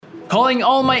Calling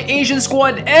all my Asian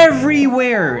squad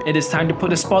everywhere! It is time to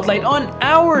put a spotlight on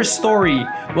our story.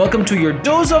 Welcome to your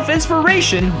dose of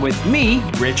inspiration with me,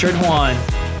 Richard Juan.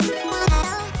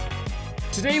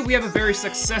 Today we have a very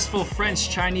successful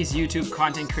French-Chinese YouTube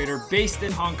content creator based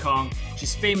in Hong Kong.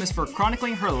 She's famous for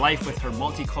chronicling her life with her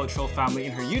multicultural family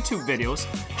in her YouTube videos.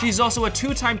 She's also a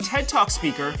two-time TED Talk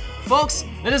speaker. Folks,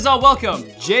 let us all welcome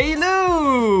Jay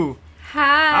Lu!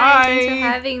 Hi, thanks for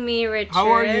having me, Richard. How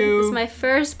are you? This is my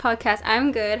first podcast.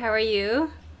 I'm good. How are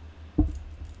you?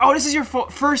 Oh, this is your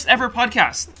first ever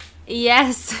podcast.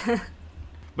 Yes.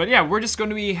 But yeah, we're just going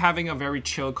to be having a very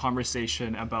chill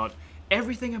conversation about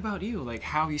everything about you, like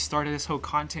how you started this whole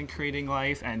content creating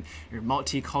life and your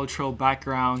multicultural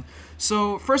background.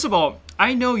 So first of all,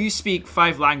 I know you speak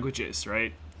 5 languages,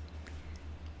 right?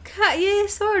 Yeah,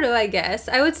 sort of, I guess.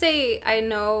 I would say I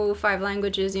know 5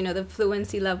 languages, the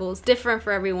fluency levels, different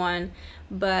for everyone,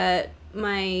 but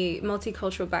my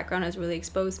multicultural background has really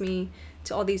exposed me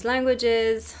to all these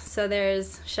languages. So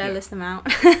should I list them out?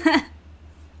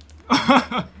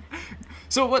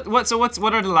 So what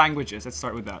are the languages? Let's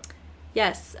start with that.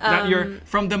 Yes. That you're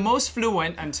from the most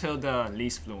fluent until the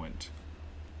least fluent.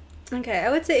 Okay, I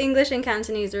would say English and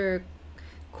Cantonese are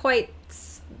quite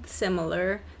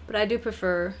similar, but I do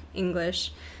prefer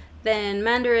English. Then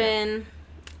Mandarin,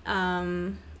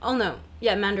 Mandarin,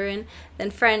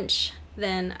 then French,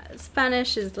 then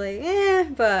Spanish is like,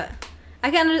 but I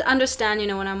can understand,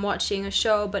 when I'm watching a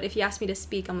show, but if you ask me to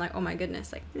speak, I'm like, oh my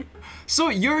goodness. So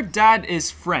your dad is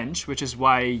French, which is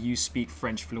why you speak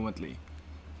French fluently.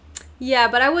 Yeah,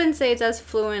 but I wouldn't say it's as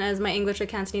fluent as my English or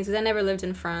Cantonese because I never lived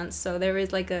in France, so there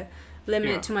is like a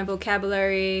limit to my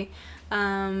vocabulary.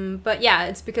 But yeah,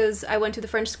 it's because I went to the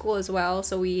French school as well,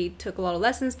 so we took a lot of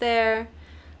lessons there,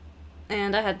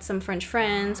 and I had some French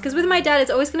friends. Because with my dad, it's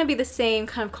always going to be the same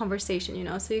kind of conversation,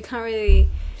 so you can't really...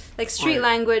 Like street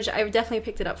language, I definitely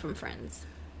picked it up from friends.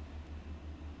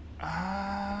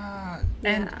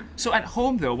 And so at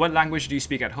home though, what language do you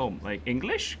speak at home? Like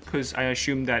English? Because I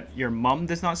assume that your mom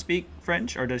does not speak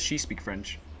French, or does she speak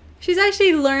French? She's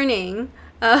actually learning,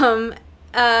 but...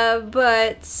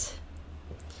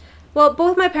 Well,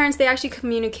 both my parents, they actually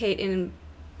communicate in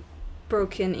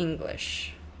broken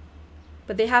English.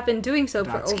 But they have been doing so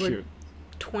for over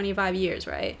 25 years,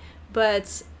 right?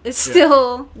 But it's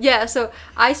still... Yeah, so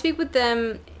I speak with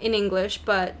them in English,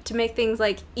 but to make things,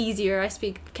 easier, I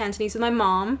speak Cantonese with my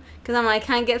mom, because I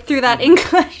can't get through that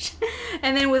English.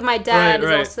 And then with my dad,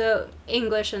 it's also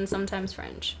English and sometimes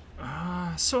French.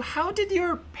 So how did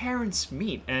your parents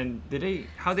meet? And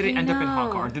how did they end up in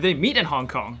Hong Kong? Or did they meet in Hong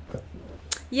Kong?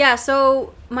 Yeah,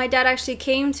 so my dad actually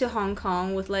came to Hong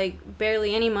Kong with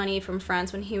barely any money from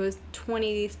France when he was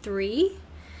 23,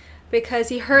 because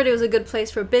he heard it was a good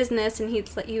place for business, and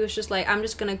he was just like, I'm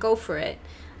just gonna go for it,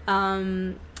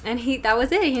 and that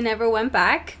was it. He never went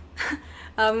back.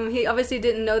 He obviously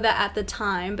didn't know that at the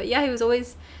time, but yeah, he was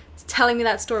always telling me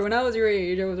that story. When I was your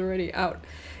age, I was already out.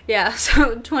 Yeah,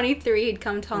 so 23, he'd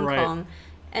come to Hong Kong,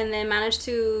 and then managed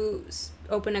to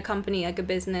open a company, a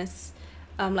business.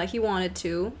 Like he wanted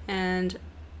to, and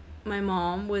my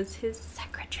mom was his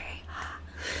secretary.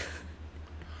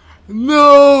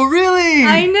 No, really?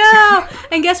 I know!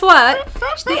 And guess what?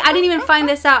 I didn't even find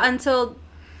this out until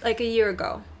a year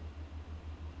ago.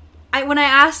 When I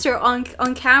asked her on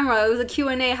camera, it was a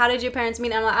Q&A, how did your parents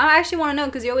meet? I'm like, I actually want to know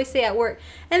because you always say at work.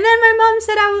 And then my mom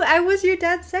said I was your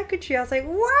dad's secretary. I was like,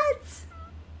 what?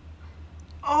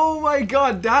 Oh my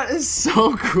god, that is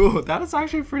so cool. That is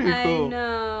actually pretty cool.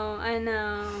 I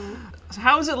know. So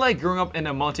how is it like growing up in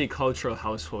a multicultural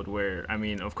household where,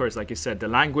 of course, like you said, the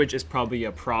language is probably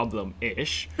a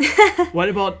problem-ish. What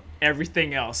about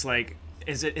everything else?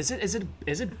 Is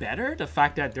it better, the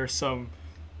fact that there's some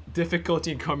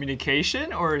difficulty in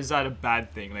communication, or is that a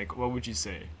bad thing? What would you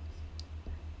say?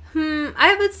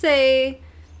 I would say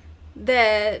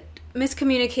that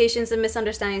miscommunications and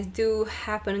misunderstandings do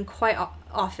happen quite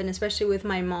often, especially with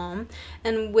my mom.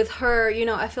 And with her,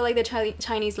 I feel like the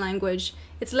Chinese language,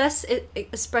 it's less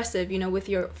expressive, with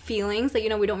your feelings. We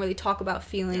don't really talk about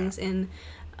feelings in,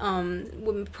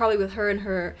 probably with her and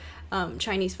her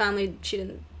Chinese family, she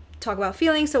didn't talk about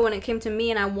feelings. So when it came to me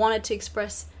and I wanted to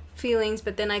express feelings,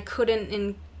 but then I couldn't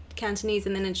in Cantonese,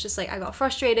 and then it's just I got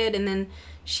frustrated, and then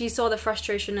she saw the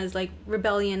frustration as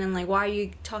rebellion and why are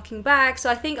you talking back? So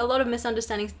I think a lot of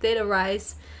misunderstandings did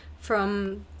arise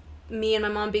from me and my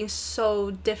mom being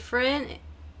so different.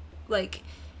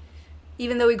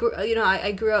 Even though we grew,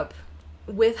 I grew up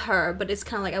with her, but it's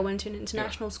kind of I went to an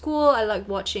international school. I like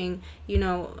watching,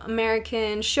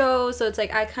 American shows, so it's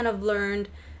I kind of learned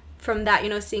from that, you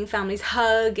know, seeing families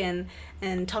hug and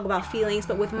talk about feelings.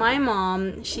 But with my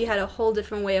mom, she had a whole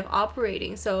different way of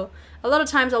operating. So a lot of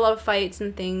times, a lot of fights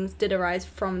and things did arise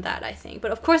from that, I think.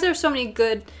 But of course, there's so many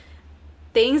good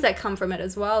things that come from it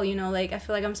as well. You know, like I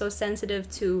feel like I'm so sensitive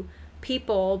to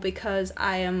people because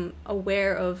I am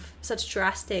aware of such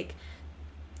drastic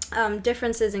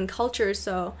differences in cultures.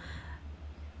 So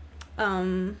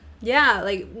yeah,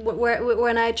 like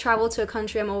when I travel to a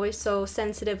country, I'm always so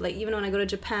sensitive. Like even when I go to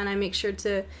Japan, I make sure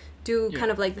to do kind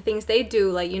of like the things they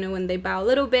do, like, you know, when they bow a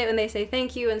little bit, when they say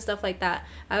thank you and stuff like that.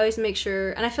 I always make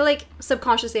sure, and I feel like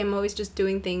subconsciously I'm always just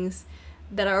doing things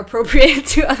that are appropriate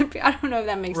to other people. I don't know if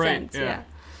that makes sense. Yeah.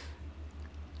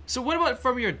 So what about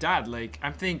from your dad? Like,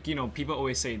 I think, you know, people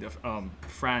always say the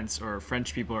France or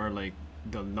French people are like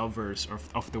the lovers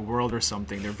of the world or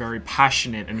something. They're very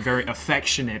passionate and very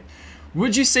affectionate.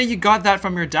 Would you say you got that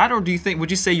from your dad, or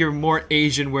would you say you're more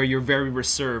Asian where you're very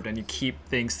reserved and you keep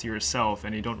things to yourself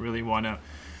and you don't really want to,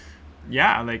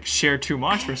 like share too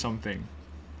much or something?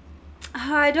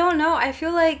 I don't know. I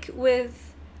feel like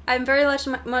I'm very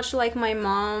much like my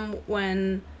mom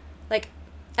when, like,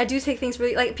 I do take things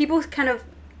really, like, people kind of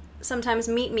sometimes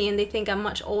meet me and they think I'm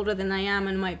much older than I am,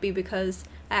 and it might be because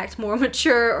I act more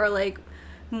mature or like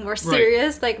more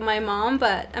serious, like my mom.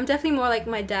 But I'm definitely more like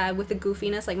my dad with the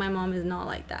goofiness. Like my mom is not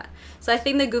like that. So I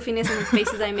think the goofiness and the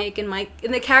faces I make in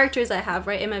the characters I have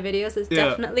in my videos is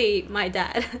definitely my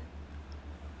dad.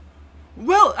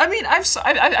 Well, I mean,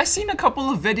 I've seen a couple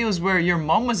of videos where your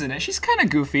mom was in it. She's kind of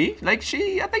goofy. Like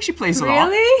I think she plays a lot.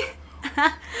 Really?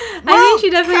 Well, I think she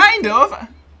definitely kind of.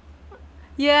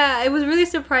 Yeah, it was really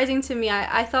surprising to me.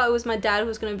 I thought it was my dad who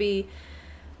was going to be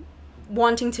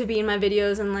wanting to be in my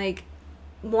videos and like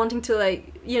wanting to,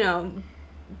 like, you know,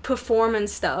 perform and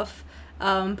stuff.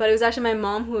 But it was actually my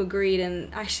mom who agreed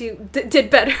and actually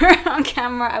did better on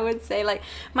camera, I would say. Like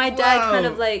my dad kind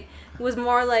of like was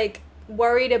more like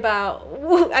worried about,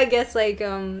 I guess, like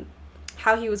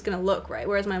how he was gonna look, right?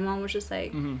 Whereas my mom was just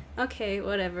like, okay,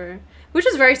 whatever, which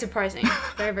was very surprising.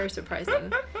 Very, very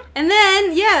surprising. And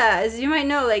then, yeah, as you might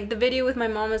know, like the video with my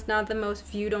mom is now the most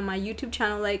viewed on my YouTube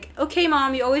channel. Like, okay,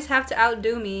 mom, you always have to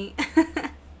outdo me.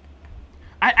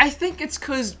 I think it's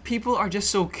because people are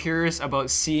just so curious about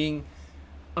seeing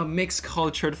a mixed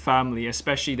cultured family,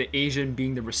 especially the Asian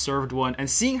being the reserved one, and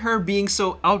seeing her being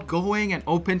so outgoing and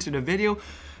open to the video.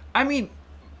 I mean,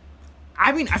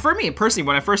 for me personally,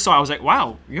 when I first saw it, I was like,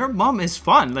 wow, your mom is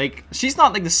fun. Like, she's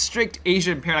not like the strict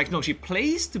Asian parent. Like, no, she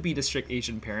plays to be the strict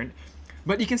Asian parent,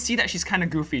 but you can see that she's kind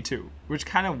of goofy too, which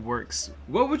kind of works.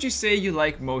 What would you say you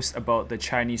like most about the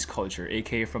Chinese culture,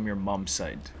 aka from your mom's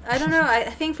side? I don't know. I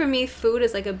think for me, food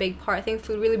is like a big part. I think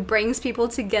food really brings people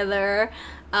together.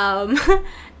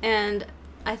 And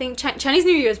I think Chinese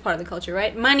New Year is part of the culture,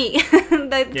 right? Money.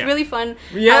 That's really fun.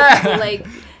 Yeah. How people, like,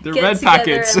 the get red together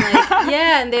packets. And, like,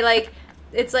 yeah, and they like,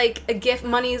 it's like a gift.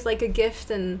 Money is like a gift,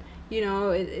 and you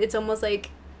know, it's almost like,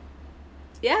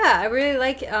 yeah, I really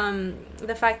like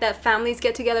the fact that families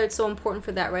get together. It's so important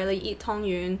for that, right? Like eat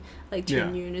tongyun, like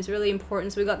Chunyun is really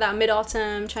important. So we got that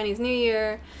Mid-Autumn, Chinese New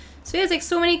Year. So yeah, it's like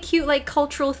so many cute like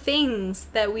cultural things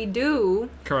that we do.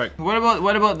 Correct. What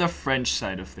about the French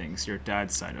side of things, your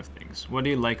dad's side of things? What do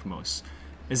you like most?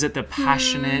 Is it the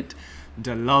passionate,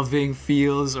 the loving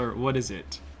feels, or what is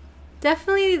it?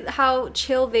 Definitely how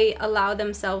chill they allow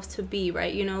themselves to be,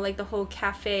 right? You know, like the whole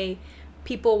cafe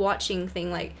people watching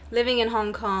thing, like living in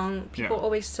Hong Kong, people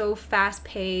always so fast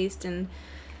paced, and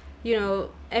you know,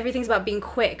 everything's about being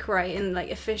quick, right, and like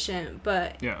efficient.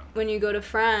 But when you go to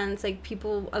France, like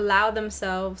people allow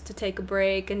themselves to take a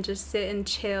break and just sit and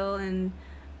chill, and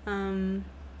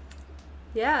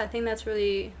I think that's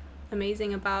really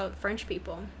amazing about French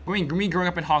people. I mean, me growing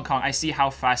up in Hong Kong, I see how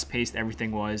fast-paced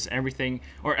everything was. Everything,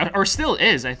 or still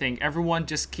is, I think. Everyone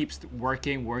just keeps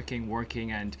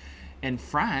working, and in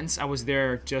France, I was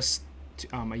there just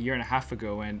a year and a half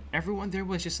ago, and everyone there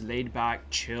was just laid back,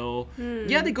 chill.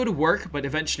 Yeah, they go to work, but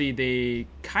eventually they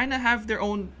kind of have their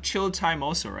own chill time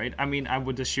also, right? I mean, I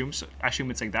would assume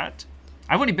it's like that.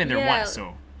 I've only been there once,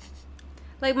 so.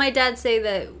 Like my dad say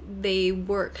that they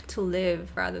work to live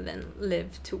rather than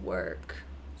live to work.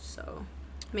 So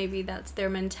maybe that's their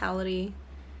mentality.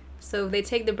 So if they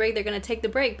take the break, they're going to take the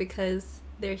break because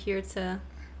they're here to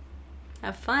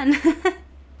have fun.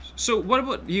 So what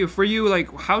about you? For you,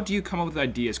 like, how do you come up with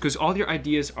ideas? Because all your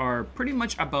ideas are pretty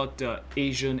much about the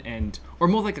Asian or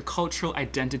more like a cultural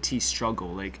identity struggle.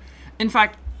 Like, in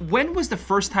fact, when was the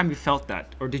first time you felt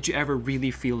that? Or did you ever really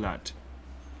feel that?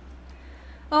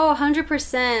 Oh,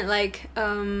 100%. Like,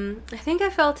 I think I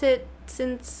felt it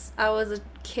since I was a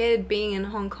kid being in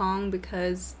Hong Kong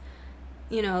because,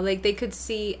 you know, like they could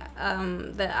see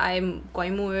that I'm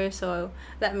Guaimur, so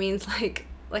that means like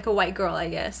a white girl, I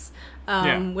guess.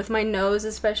 With my nose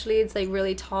especially, it's like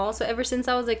really tall. So ever since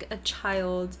I was like a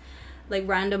child, like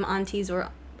random aunties or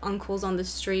uncles on the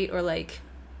street, or like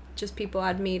just people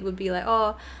I'd meet would be like,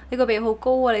 oh, like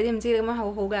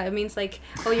it means like,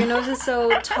 oh, your nose is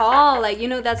so tall, like, you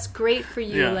know, that's great for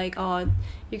you. Like, oh,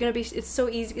 you're gonna be, it's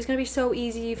gonna be so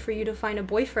easy for you to find a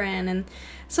boyfriend. And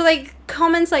so like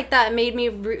comments like that made me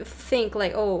think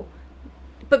like, oh,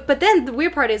 but then the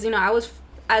weird part is, you know, I was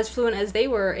as fluent as they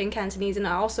were in Cantonese, and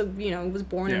I also, you know, was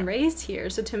born and raised here.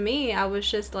 So to me, I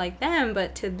was just like them,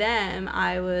 but to them,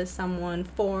 I was someone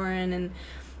foreign and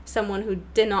someone who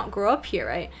did not grow up here,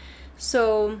 right?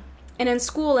 So, and in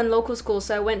school, in local school,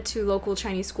 so I went to local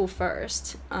Chinese school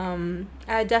first.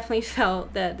 I definitely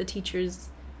felt that the teachers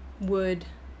would,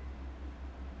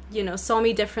 you know, saw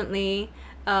me differently.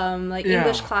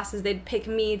 English classes, they'd pick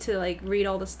me to like read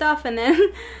all the stuff, and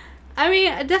then I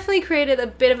mean, it definitely created a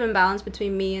bit of imbalance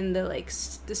between me and the like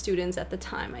the students at the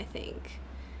time, I think.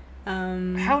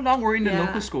 How long were you in the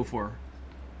local school for?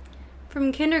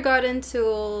 From kindergarten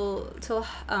till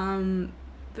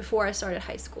before I started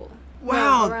high school.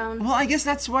 Wow. Well, I guess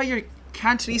that's why your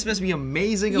Cantonese must be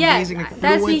amazing, and fluent.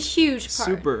 That's a huge part.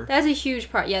 Super. That's a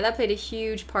huge part. Yeah, that played a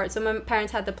huge part. So my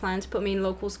parents had the plan to put me in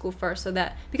local school first, so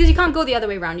that, because you can't go the other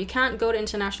way around. You can't go to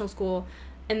international school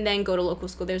and then go to local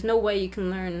school. There's no way you can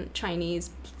learn Chinese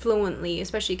fluently,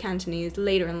 especially Cantonese,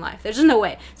 later in life. There's just no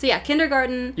way. So yeah,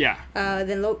 kindergarten. Yeah.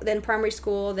 Then primary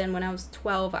school. Then when I was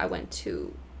 12, I went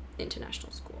to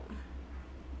international school.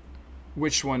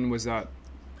 Which one was that?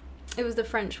 It was the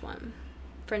French one.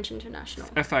 French International.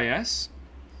 FIS?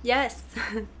 Yes.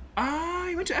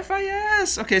 You went to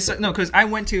FIS. Okay, so no,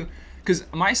 because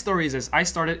my story is I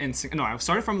started I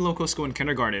started from local school in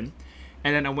kindergarten,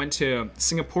 and then I went to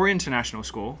Singaporean International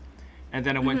School, and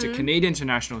then I went to Canadian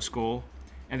International School,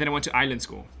 and then I went to Island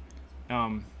School.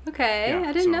 Okay,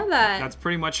 I didn't know that. That's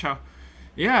pretty much how.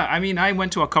 Yeah, I mean, I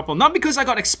went to a couple, not because I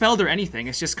got expelled or anything.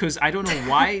 It's just because I don't know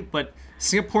why, but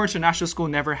Singapore International School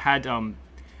never had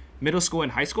middle school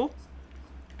and high school.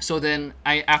 So then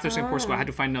after Singapore school, I had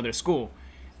to find another school,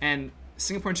 and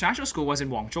Singapore International School was in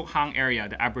Wong Chuk Hang area,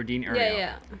 the Aberdeen area.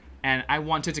 Yeah. And I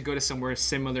wanted to go to somewhere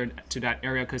similar to that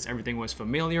area because everything was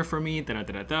familiar for me.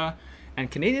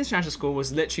 And Canadian International School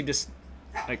was literally just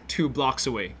like 2 blocks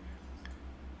away.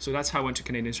 So that's how I went to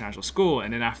Canadian International School.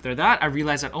 And then after that, I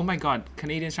realized that, oh my God,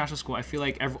 Canadian International School, I feel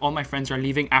like all my friends are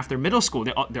leaving after middle school.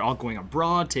 They're all going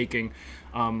abroad,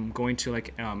 going to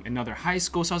like another high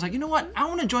school. So I was like, you know what? I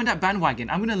want to join that bandwagon.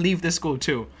 I'm going to leave this school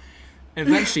too.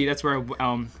 Eventually, that's where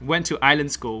I went to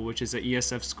Island School, which is an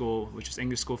ESF school, which is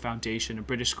English School Foundation, a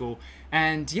British school.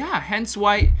 And yeah, hence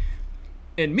why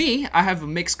in me, I have a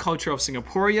mixed culture of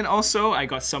Singaporean also. I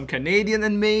got some Canadian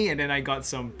in me, and then I got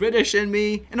some British in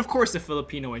me, and of course the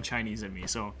Filipino and Chinese in me.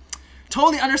 So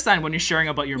totally understand when you're sharing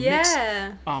about your mixed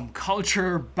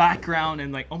culture, background,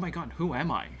 and like, oh my God, who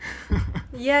am I?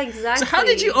 Yeah, exactly. So how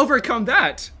did you overcome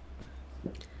that?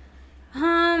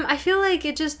 I feel like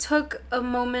it just took a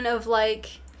moment of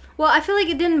like, well, I feel like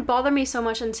it didn't bother me so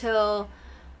much until,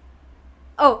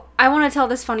 oh, I want to tell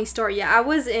this funny story. Yeah, I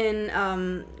was in,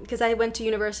 because I went to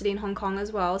university in Hong Kong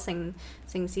as well, Sing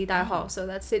Si Dai Ho, so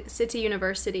that's City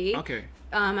University. Okay.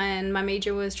 And my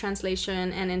major was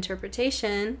translation and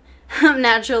interpretation,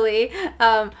 naturally.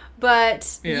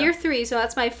 But year 3, so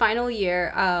that's my final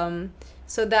year.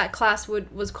 So that class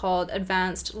was called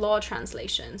Advanced Law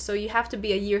Translation. So you have to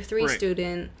be a year 3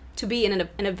 student to be in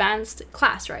an advanced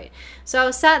class, right? So I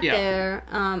was sat there,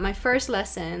 my first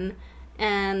lesson,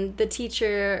 and the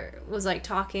teacher was like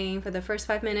talking for the first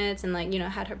 5 minutes, and like, you know,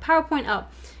 had her PowerPoint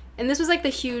up. And this was like a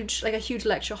huge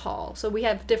lecture hall. So we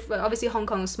have different, obviously Hong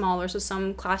Kong is smaller, so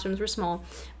some classrooms were small,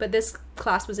 but this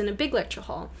class was in a big lecture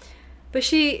hall. But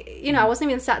she, you know, I wasn't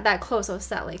even sat that close. I was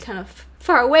sat like kind of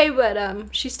far away,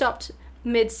 but she stopped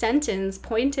mid-sentence,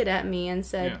 pointed at me and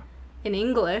said in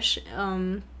English,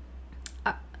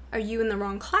 are you in the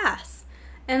wrong class?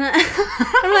 And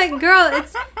I'm like, girl,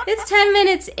 it's 10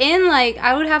 minutes in, like,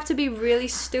 I would have to be really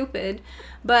stupid.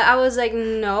 But I was like,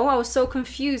 no, I was so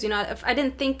confused, you know, I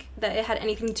didn't think that it had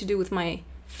anything to do with my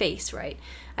face, right?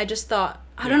 I just thought,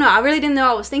 I don't know, I really didn't know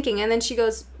what I was thinking. And then she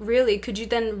goes, really, could you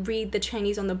then read the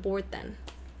Chinese on the board then?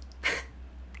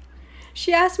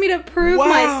 She asked me to prove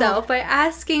myself by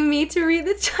asking me to read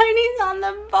the Chinese on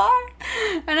the board.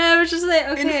 And I was just like,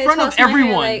 okay. In front of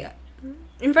everyone. Hair, like,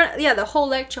 in front, the whole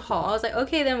lecture hall. I was like,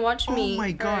 okay, then watch me. Oh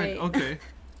my God, right. Okay.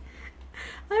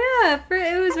 Yeah,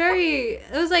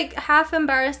 it was like half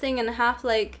embarrassing and half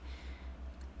like,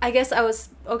 I guess I was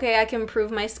okay. I can prove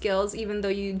my skills, even though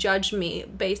you judge me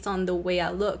based on the way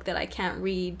I look, that I can't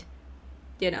read,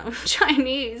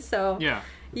 Chinese. So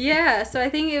yeah. So I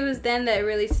think it was then that it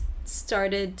really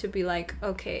started to be like,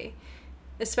 okay,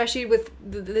 especially with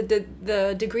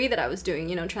the degree that I was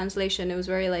doing, translation. It was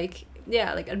very like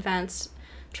advanced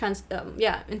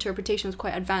interpretation was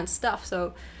quite advanced stuff.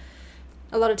 So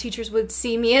a lot of teachers would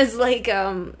see me as like,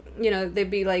 they'd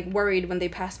be like worried when they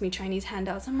passed me Chinese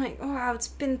handouts. I'm like, oh, wow, it's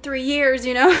been 3 years,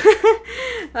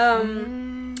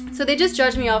 So they just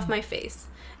judged me off my face.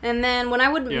 And then when I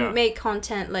would make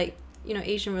content, like,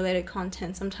 Asian related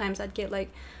content, sometimes I'd get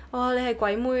like, oh, like,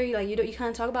 you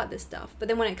can't talk about this stuff. But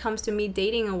then when it comes to me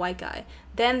dating a white guy,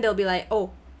 then they'll be like,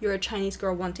 oh, you're a Chinese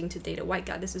girl wanting to date a white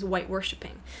guy. This is white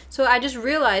worshipping. So I just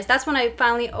realized that's when I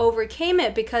finally overcame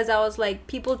it, because I was like,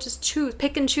 people just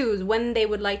pick and choose when they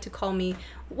would like to call me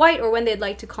white or when they'd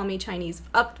like to call me Chinese,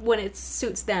 up when it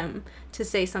suits them to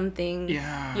say something, mean.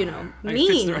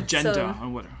 Fits their agenda or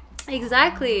whatever.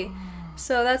 Exactly.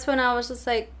 So that's when I was just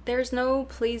like, there's no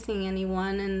pleasing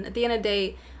anyone. And at the end of the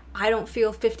day, I don't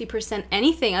feel 50%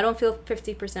 anything. I don't feel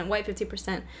 50% white,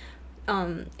 50%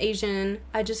 Asian.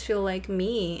 I just feel like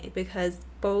me, because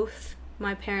both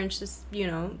my parents just,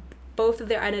 both of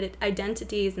their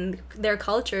identities and their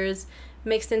cultures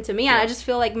mixed into me, and I just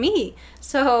feel like me.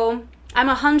 So I'm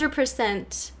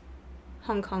 100%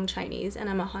 Hong Kong Chinese, and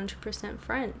I'm 100%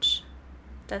 French.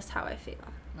 That's how I feel.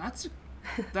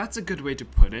 That's a good way to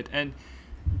put it. And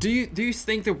do you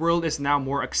think the world is now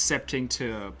more accepting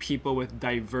to people with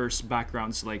diverse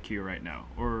backgrounds like you right now,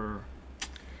 or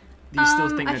do you still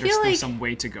think that there's still some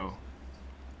way to go?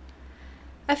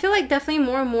 I feel like definitely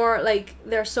more and more, like,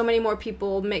 there are so many more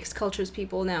people, mixed cultures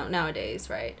people nowadays,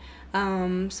 right?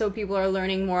 So people are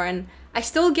learning more, and I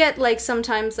still get, like,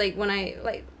 sometimes, like, when I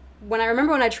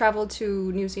remember when I traveled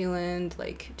to New Zealand,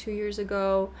 like, 2 years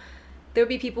ago, there would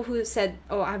be people who said,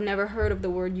 oh, I've never heard of the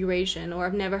word Eurasian, or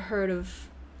I've never heard of,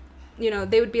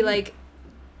 they would be like,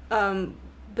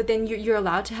 but then you're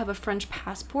allowed to have a French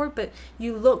passport, but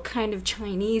you look kind of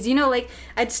Chinese. Like,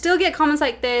 I'd still get comments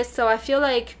like this, so I feel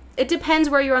like it depends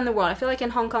where you're in the world. I feel like in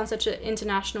Hong Kong, such an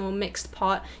international mixed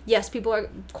pot, yes, people are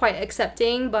quite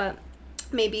accepting, but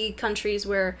maybe countries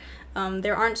where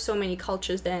there aren't so many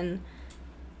cultures, then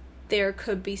there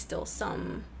could be still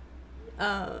some,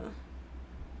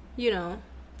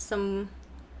 some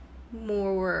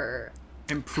more...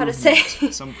 improvement. How to say?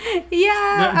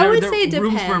 I would say it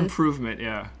depends. Room for improvement,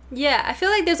 yeah. Yeah, I feel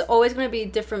like there's always going to be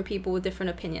different people with different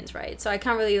opinions, right? So I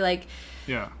can't really, like,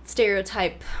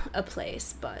 stereotype a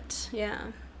place, but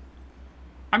yeah.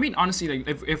 I mean, honestly,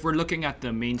 like, if we're looking at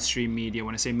the mainstream media,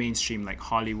 when I say mainstream, like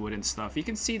Hollywood and stuff, you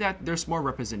can see that there's more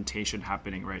representation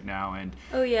happening right now. And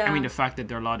I mean, the fact that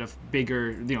there are a lot of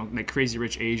bigger, like Crazy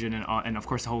Rich Asian and of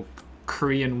course the whole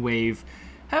Korean wave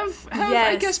have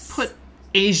I guess, put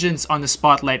Asians on the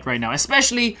spotlight right now.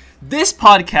 Especially this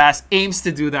podcast aims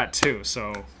to do that too.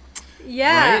 So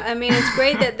yeah, right? I mean, it's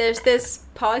great that there's this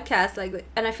podcast, like,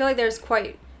 and I feel like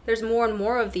there's more and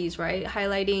more of these, right,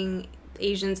 highlighting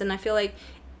Asians. And I feel like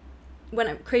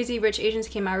when Crazy Rich Asians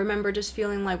came out, I remember just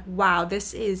feeling like, wow,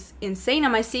 this is insane.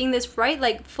 Am I seeing this right?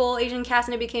 Like, full Asian cast,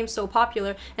 and it became so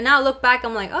popular. And now I look back,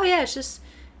 I'm like, oh yeah, it's just,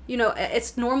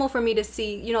 it's normal for me to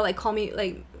see, like, call me,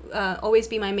 like, Always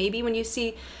Be My Maybe. When you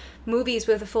see movies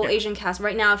with a full Asian cast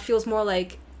right now, it feels more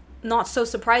like not so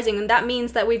surprising, and that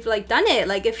means that we've, like, done it.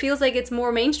 Like, it feels like it's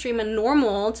more mainstream and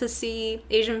normal to see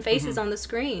Asian faces on the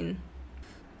screen.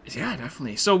 Yeah,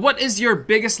 definitely. So what is your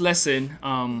biggest lesson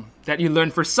that you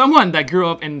learned for someone that grew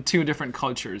up in two different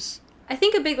cultures? I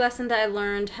think a big lesson that I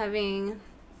learned having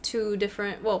two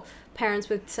different, parents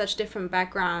with such different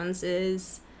backgrounds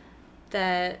is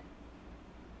that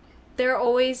there are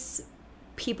always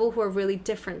people who are really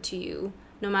different to you,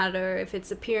 no matter if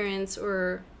it's appearance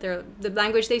or the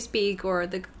language they speak or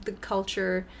the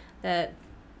culture that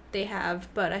they have.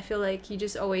 But I feel like you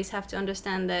just always have to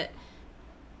understand that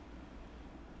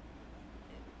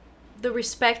the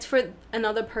respect for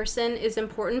another person is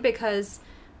important, because,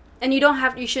 and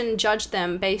you shouldn't judge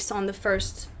them based on the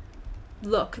first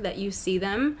look that you see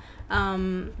them.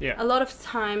 A lot of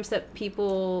times that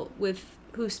people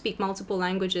who speak multiple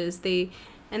languages,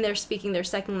 they're speaking their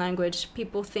second language,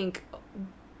 people think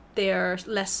they're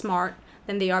less smart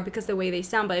than they are because of the way they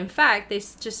sound, but in fact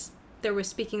they were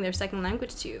speaking their second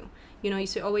language to you. You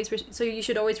should always you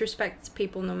should always respect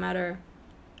people, no matter,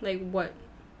 like, what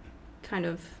kind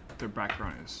of their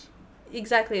background is.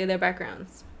 Exactly, their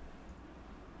backgrounds.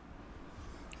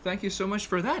 Thank you so much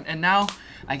for that. And now,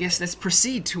 I guess let's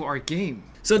proceed to our game.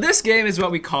 So this game is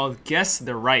what we call Guess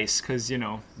the Rice, because, you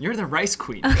know, you're the rice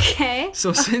queen. Okay.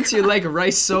 So since you like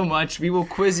rice so much, we will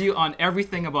quiz you on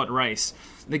everything about rice.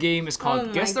 The game is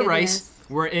called Guess the Rice,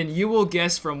 wherein you will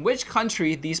guess from which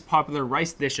country these popular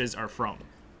rice dishes are from.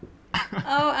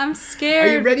 Oh, I'm scared.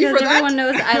 Are you ready for that? Everyone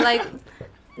knows I like...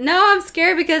 No, I'm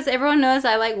scared because everyone knows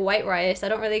I like white rice. I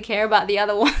don't really care about the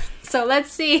other one. So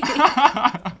let's see.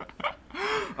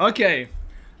 Okay,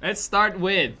 let's start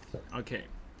with,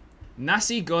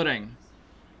 nasi goreng.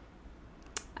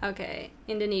 Okay,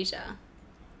 Indonesia.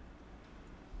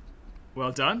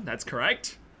 Well done, that's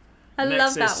correct. I Next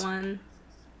love that is one.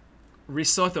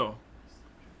 Risotto.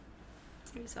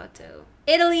 Risotto.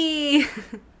 Italy.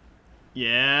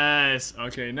 Yes.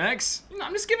 Okay, next. You know,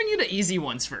 I'm just giving you the easy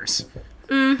ones first.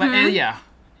 Mm-hmm. Paella.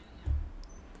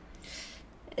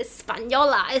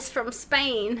 Española is from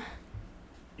Spain.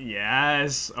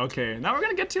 Yes. Okay, now we're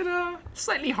gonna get to the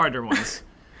slightly harder ones.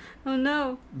 Oh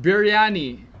no.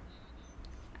 Biryani.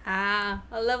 Ah,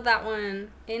 I love that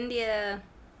one. India.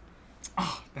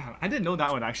 Oh, damn, I didn't know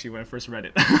that one actually when I first read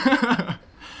it.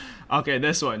 Okay,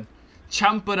 this one.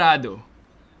 Champurrado.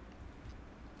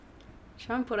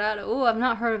 Champurrado. Oh, I've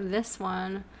not heard of this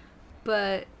one.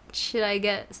 But should I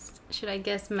guess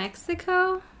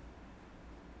Mexico?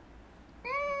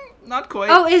 Not quite.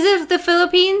 Oh, is it the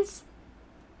Philippines?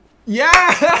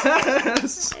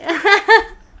 Yes!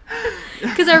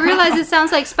 Because I realize it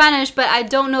sounds like Spanish, but I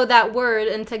don't know that word,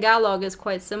 and Tagalog is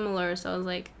quite similar, so I was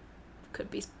like,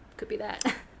 could be that.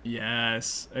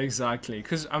 Yes, exactly.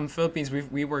 Because Philippines,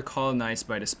 we were colonized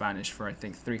by the Spanish for I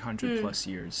think 300 plus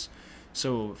years.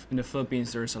 So in the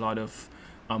Philippines, there's a lot of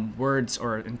words,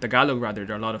 or in Tagalog rather,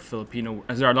 there are a lot of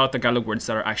Tagalog words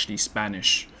that are actually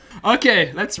Spanish.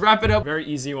 Okay, let's wrap it up. Very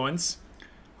easy ones.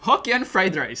 Hokkien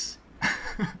fried rice.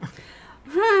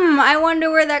 I wonder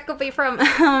where that could be from.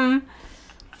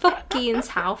 Hokkien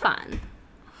Chao Fan.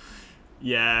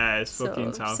 Yes,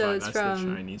 Hokkien Chao so Fan. it's That's from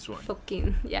the Chinese one.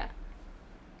 Hokkien, yeah.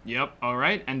 Yep,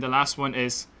 alright. And the last one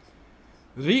is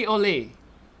riz ole.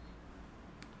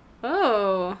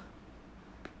 Oh.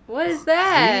 What is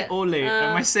that? Riz ole.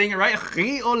 Am I saying it right?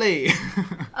 Riz ole.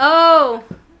 Oh.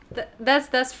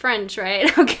 That's French,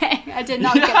 right? Okay. I did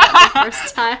not get that the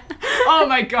first time. Oh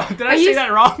my god, did I say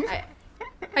that wrong?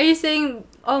 Are you saying,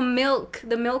 milk,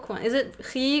 the milk one? Is it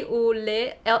riz ou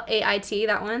lait, L-A-I-T,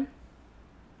 that one?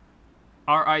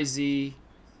 Rizaulait,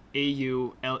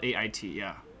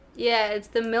 yeah. Yeah, it's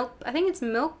the milk, I think it's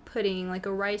milk pudding, like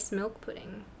a rice milk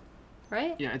pudding,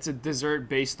 right? Yeah, it's a dessert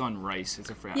based on rice. It's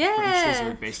a French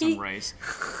dessert based on rice.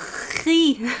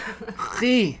 Riz.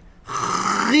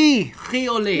 Riz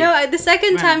ole. No, the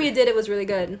second time you did it was really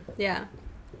good. Yeah.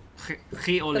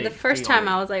 Riz ole. But the first time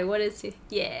I was like, what is he?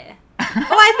 Yeah. Oh,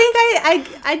 I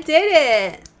think I did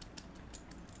it.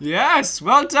 Yes,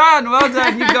 well done.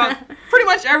 You got pretty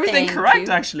much everything Thank correct,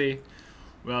 you. actually.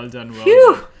 Well done.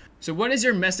 Phew. So what is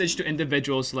your message to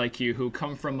individuals like you who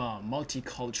come from a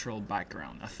multicultural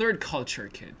background, a third culture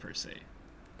kid per se?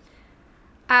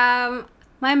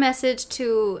 My message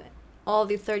to all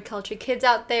the third culture kids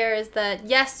out there is that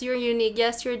yes, you're unique,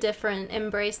 yes, you're different,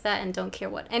 embrace that and don't care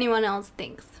what anyone else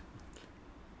thinks.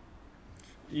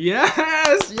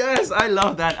 Yes, I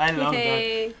love that.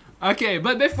 That. Okay,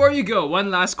 but before you go,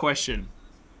 one last question.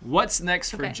 What's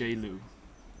next for JLou?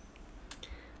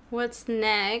 What's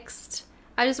next?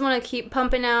 I just want to keep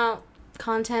pumping out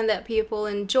content that people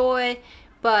enjoy,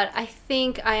 but I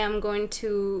think I am going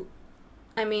to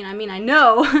I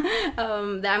know that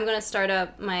I'm going to start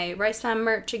up my Rice Fam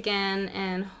merch again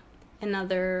and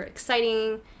another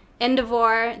exciting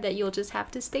endeavor that you'll just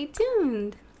have to stay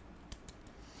tuned.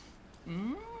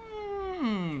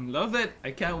 Love it.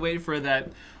 I can't wait for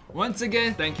that. Once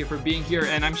again, thank you for being here,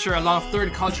 and I'm sure a lot of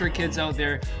third culture kids out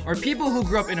there or people who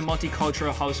grew up in a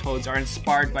multicultural households are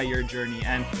inspired by your journey.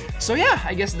 And so yeah,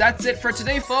 I guess that's it for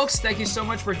today, folks. Thank you so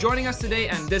much for joining us today,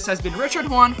 and this has been Richard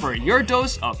Juan for your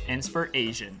dose of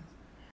inspiration.